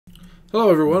Hello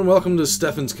everyone, welcome to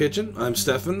Stefan's Kitchen. I'm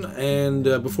Stefan, and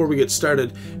before we get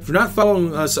started, if you're not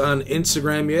following us on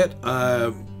Instagram yet,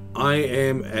 I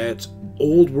am at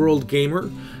Old World Gamer.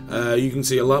 You can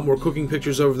see a lot more cooking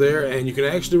pictures over there, and you can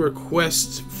actually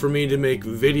request for me to make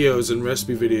videos and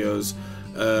recipe videos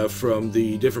from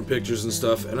the different pictures and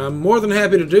stuff, and I'm more than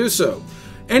happy to do so.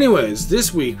 Anyways,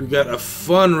 this week we got a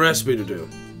fun recipe to do.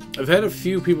 I've had a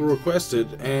few people request it,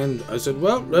 and I said,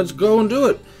 well, let's go and do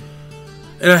it.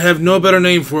 And I have no better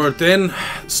name for it than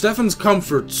Stefan's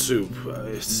Comfort Soup.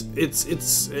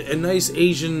 It's a nice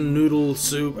Asian noodle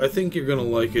soup. I think you're gonna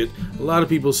like it. A lot of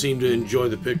people seem to enjoy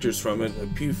the pictures from it.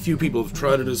 A few people have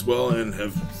tried it as well and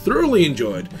have thoroughly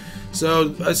enjoyed.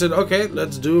 So I said, okay,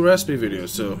 let's do a recipe video.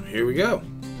 So here we go.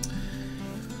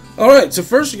 Alright, so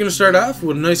first you're going to start off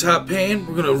with a nice hot pan.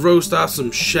 We're going to roast off some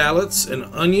shallots and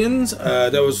onions.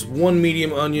 That was one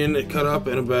medium onion cut up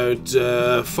and about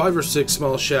 5 or 6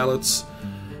 small shallots.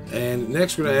 And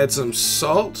next we're going to add some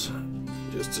salt,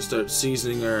 just to start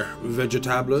seasoning our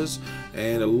vegetables,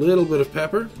 and a little bit of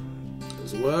pepper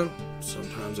as well.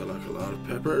 Sometimes I like a lot of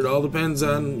pepper. It all depends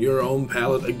on your own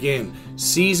palate. Again,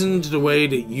 seasoned the way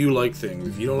that you like things.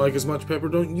 If you don't like as much pepper,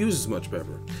 don't use as much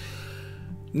pepper.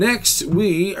 Next,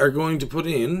 we are going to put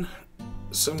in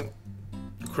some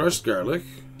crushed garlic.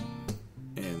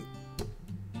 And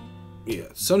yeah,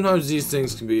 sometimes these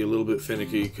things can be a little bit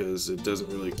finicky because it doesn't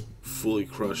really fully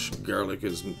crush garlic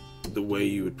as the way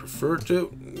you would prefer it to.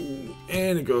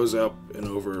 And it goes up and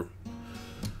over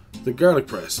the garlic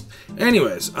press.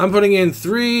 Anyways, I'm putting in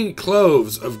 3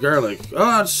 cloves of garlic.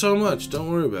 Oh, it's so much.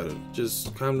 Don't worry about it.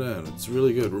 Just calm down. It's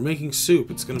really good. We're making soup.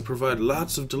 It's going to provide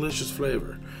lots of delicious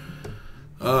flavor.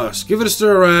 Just give it a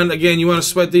stir around. Again, you want to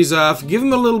sweat these off. Give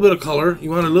them a little bit of color.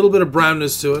 You want a little bit of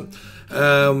brownness to it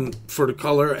for the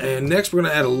color. And next, we're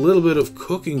going to add a little bit of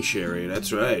cooking sherry.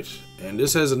 That's right. And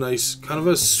this has a nice, kind of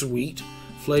a sweet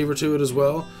flavor to it as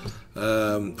well.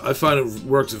 I find it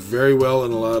works very well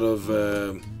in a lot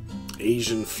of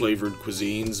Asian flavored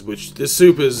cuisines, which this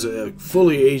soup is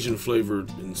fully Asian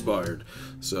flavored inspired.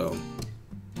 So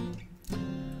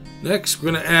next,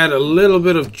 we're going to add a little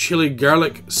bit of chili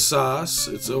garlic sauce.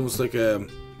 It's almost like a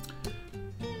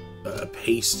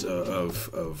paste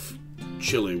of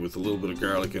chili with a little bit of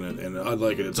garlic in it, and I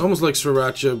like it. It's almost like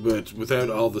sriracha, but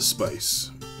without all the spice,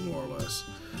 more or less.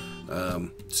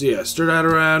 So yeah, stir that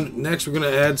around. Next, we're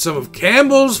going to add some of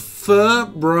Campbell's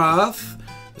broth.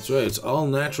 That's right, it's all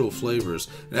natural flavors.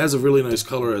 It has a really nice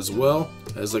color as well.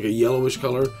 It has like a yellowish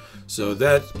color. So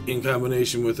that, in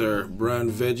combination with our brown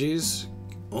veggies,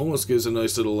 almost gives a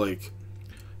nice little like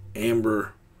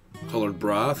amber colored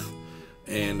broth,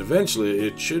 and eventually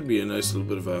it should be a nice little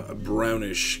bit of a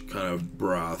brownish kind of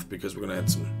broth because we're gonna add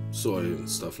some soy and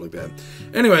stuff like that.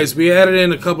 Anyways, we added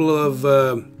in a couple of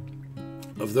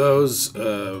those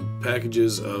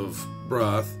packages of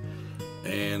broth,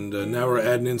 and now we're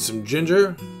adding in some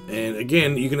ginger. And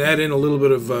again, you can add in a little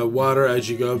bit of water as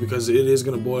you go because it is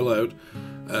going to boil out.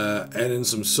 Add in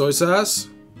some soy sauce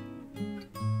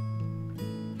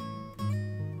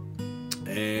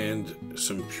and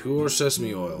some pure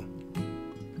sesame oil.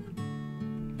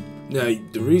 Now,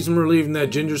 the reason we're leaving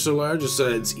that ginger so large is so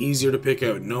that it's easier to pick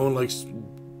out. No one likes,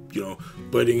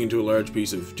 biting into a large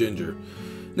piece of ginger.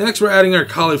 Next, we're adding our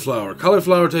cauliflower.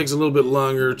 Cauliflower takes a little bit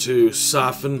longer to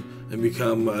soften and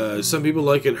become, some people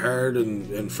like it hard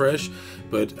and fresh,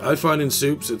 but I find in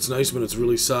soups it's nice when it's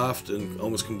really soft and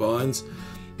almost combines.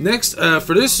 Next,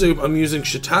 for this soup, I'm using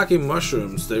shiitake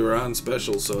mushrooms. They were on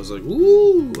special, so I was like,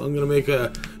 ooh, I'm going to make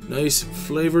a nice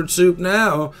flavored soup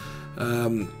now.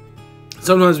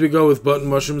 Sometimes we go with button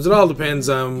mushrooms. It all depends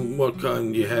on what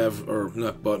kind you have, or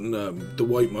not button, the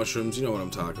white mushrooms. You know what I'm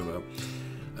talking about.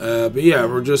 But yeah,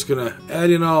 we're just going to add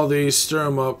in all these, stir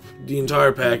them up, the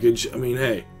entire package. I mean,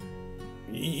 hey,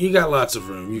 you got lots of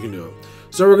room. You can do it.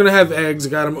 So we're going to have eggs. I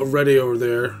got them ready over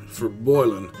there for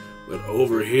boiling. But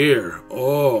over here,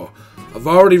 oh, I've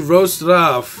already roasted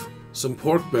off some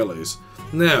pork bellies.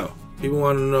 Now, people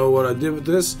want to know what I did with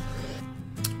this.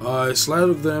 I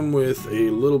slathered them with a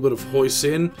little bit of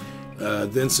hoisin,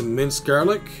 then some minced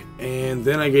garlic, and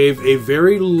then I gave a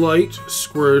very light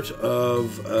squirt of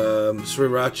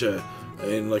sriracha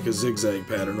in like a zigzag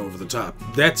pattern over the top.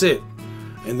 That's it.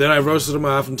 And then I roasted them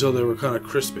off until they were kind of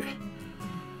crispy.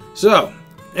 So,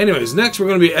 anyways, next we're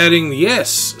going to be adding,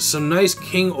 yes, some nice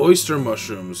king oyster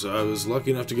mushrooms. I was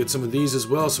lucky enough to get some of these as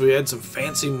well, so we had some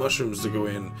fancy mushrooms to go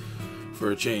in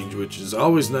for a change, which is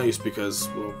always nice because,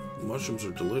 well, mushrooms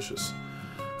are delicious.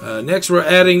 Next, we're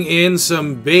adding in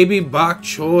some baby bok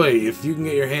choy. If you can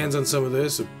get your hands on some of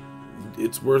this,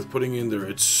 it's worth putting in there.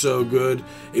 It's so good.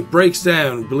 It breaks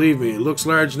down, believe me. It looks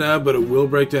large now, but it will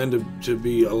break down to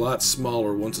be a lot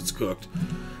smaller once it's cooked.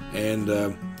 And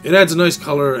it adds a nice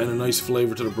color and a nice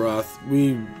flavor to the broth.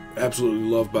 We absolutely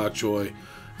love bok choy.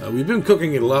 We've been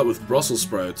cooking it a lot with Brussels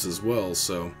sprouts as well.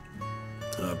 So,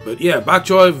 but yeah, bok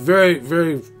choy, very,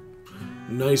 very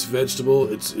nice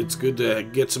vegetable. It's good to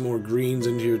get some more greens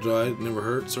into your diet. It never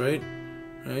hurts, right?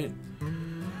 Right.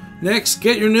 Next,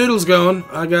 get your noodles going.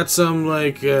 I got some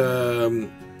like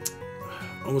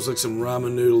almost like some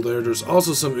ramen noodle there. There's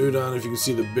also some udon, if you can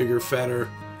see the bigger, fatter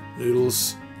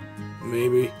noodles.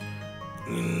 Maybe.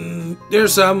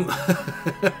 There's some.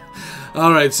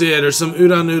 Alright, so yeah, there's some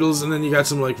udon noodles, and then you got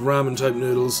some like ramen type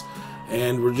noodles.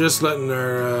 And we're just letting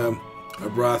our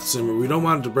broth simmer. We don't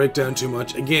want it to break down too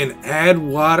much. Again, add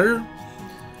water.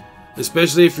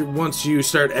 Especially if once you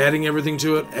start adding everything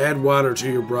to it, add water to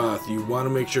your broth. You want to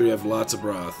make sure you have lots of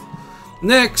broth.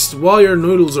 Next, while your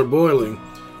noodles are boiling,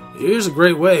 here's a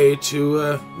great way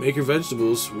to make your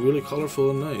vegetables really colorful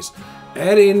and nice.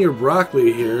 Add in your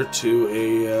broccoli here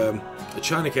to a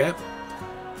china cap,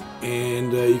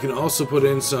 and you can also put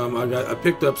in some. I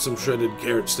picked up some shredded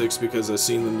carrot sticks because I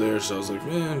seen them there, so I was like,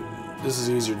 man, this is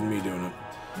easier than me doing it.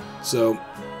 So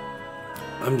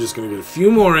I'm just gonna get a few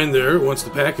more in there once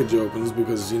the package opens,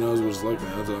 because he knows what it's like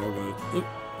now. It's all gonna look,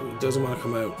 it doesn't want to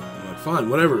come out. I'm like, fine,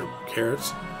 whatever,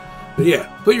 carrots. But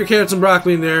yeah, put your carrots and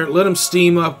broccoli in there. Let them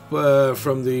steam up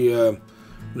from the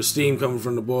steam coming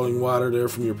from the boiling water there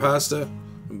from your pasta.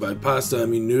 And by pasta, I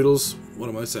mean noodles. What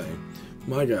am I saying?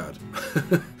 My God.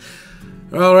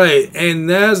 Alright, and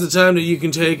now's the time that you can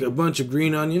take a bunch of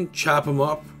green onion, chop them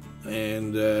up,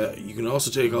 and you can also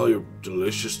take all your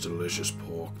delicious, delicious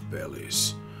pork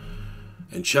bellies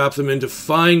and chop them into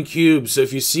fine cubes. So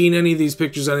if you've seen any of these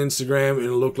pictures on Instagram and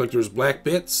it looked like there's black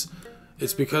bits,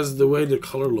 it's because of the way the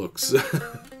color looks.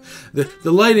 The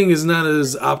lighting is not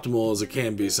as optimal as it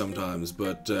can be sometimes,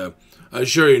 but I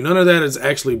assure you, none of that is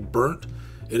actually burnt.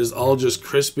 It is all just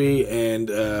crispy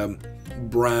and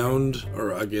browned,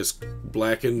 or I guess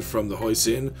blackened from the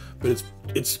hoisin, but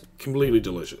it's completely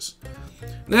delicious.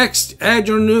 Next, add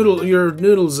your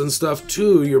noodles and stuff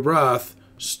to your broth.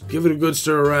 Just give it a good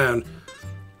stir around.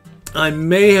 I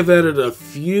may have added a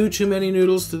few too many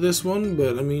noodles to this one,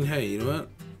 but I mean, hey, you know what?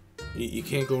 You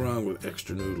can't go wrong with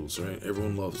extra noodles, right?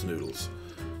 Everyone loves noodles.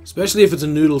 Especially if it's a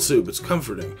noodle soup. It's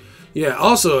comforting. Yeah,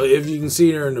 also, if you can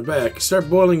see here in the back, start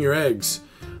boiling your eggs.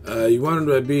 You want them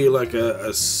to be like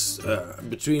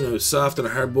between a soft and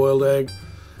a hard-boiled egg.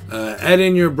 Add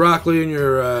in your broccoli and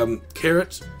your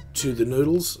carrot to the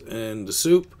noodles and the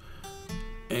soup.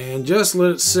 And just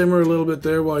let it simmer a little bit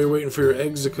there while you're waiting for your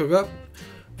eggs to cook up.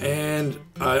 And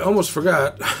I almost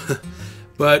forgot,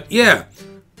 but yeah.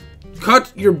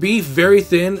 Cut your beef very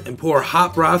thin and pour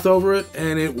hot broth over it,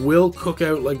 and it will cook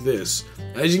out like this.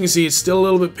 As you can see, it's still a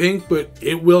little bit pink, but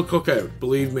it will cook out,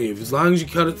 believe me, as long as you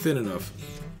cut it thin enough.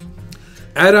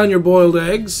 Add on your boiled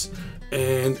eggs,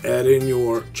 and add in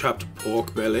your chopped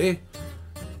pork belly.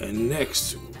 And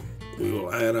next, we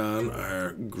will add on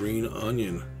our green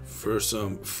onion for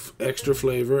some extra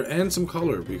flavor and some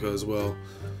color, because, well,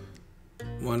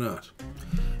 why not?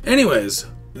 Anyways,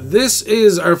 this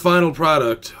is our final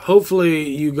product. Hopefully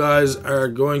you guys are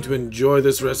going to enjoy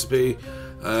this recipe.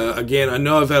 Again, I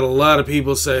know I've had a lot of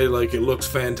people say like it looks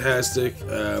fantastic,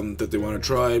 that they want to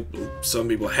try it. Some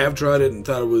people have tried it and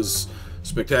thought it was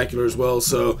spectacular as well.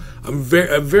 So I'm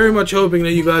very much hoping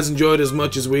that you guys enjoy it as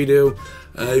much as we do.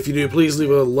 If you do, please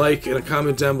leave a like and a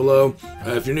comment down below.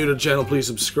 If you're new to the channel, please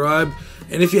subscribe.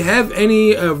 And if you have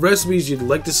any recipes you'd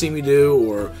like to see me do,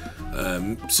 or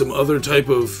some other type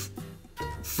of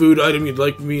food item you'd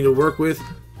like me to work with,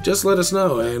 just let us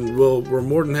know, and we're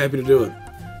more than happy to do it.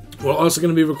 We're also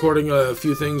going to be recording a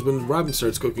few things when Robyn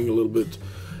starts cooking a little bit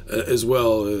as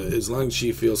well, as long as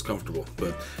she feels comfortable.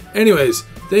 But anyways,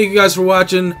 thank you guys for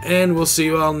watching, and we'll see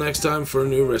you all next time for a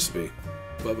new recipe.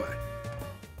 Bye bye.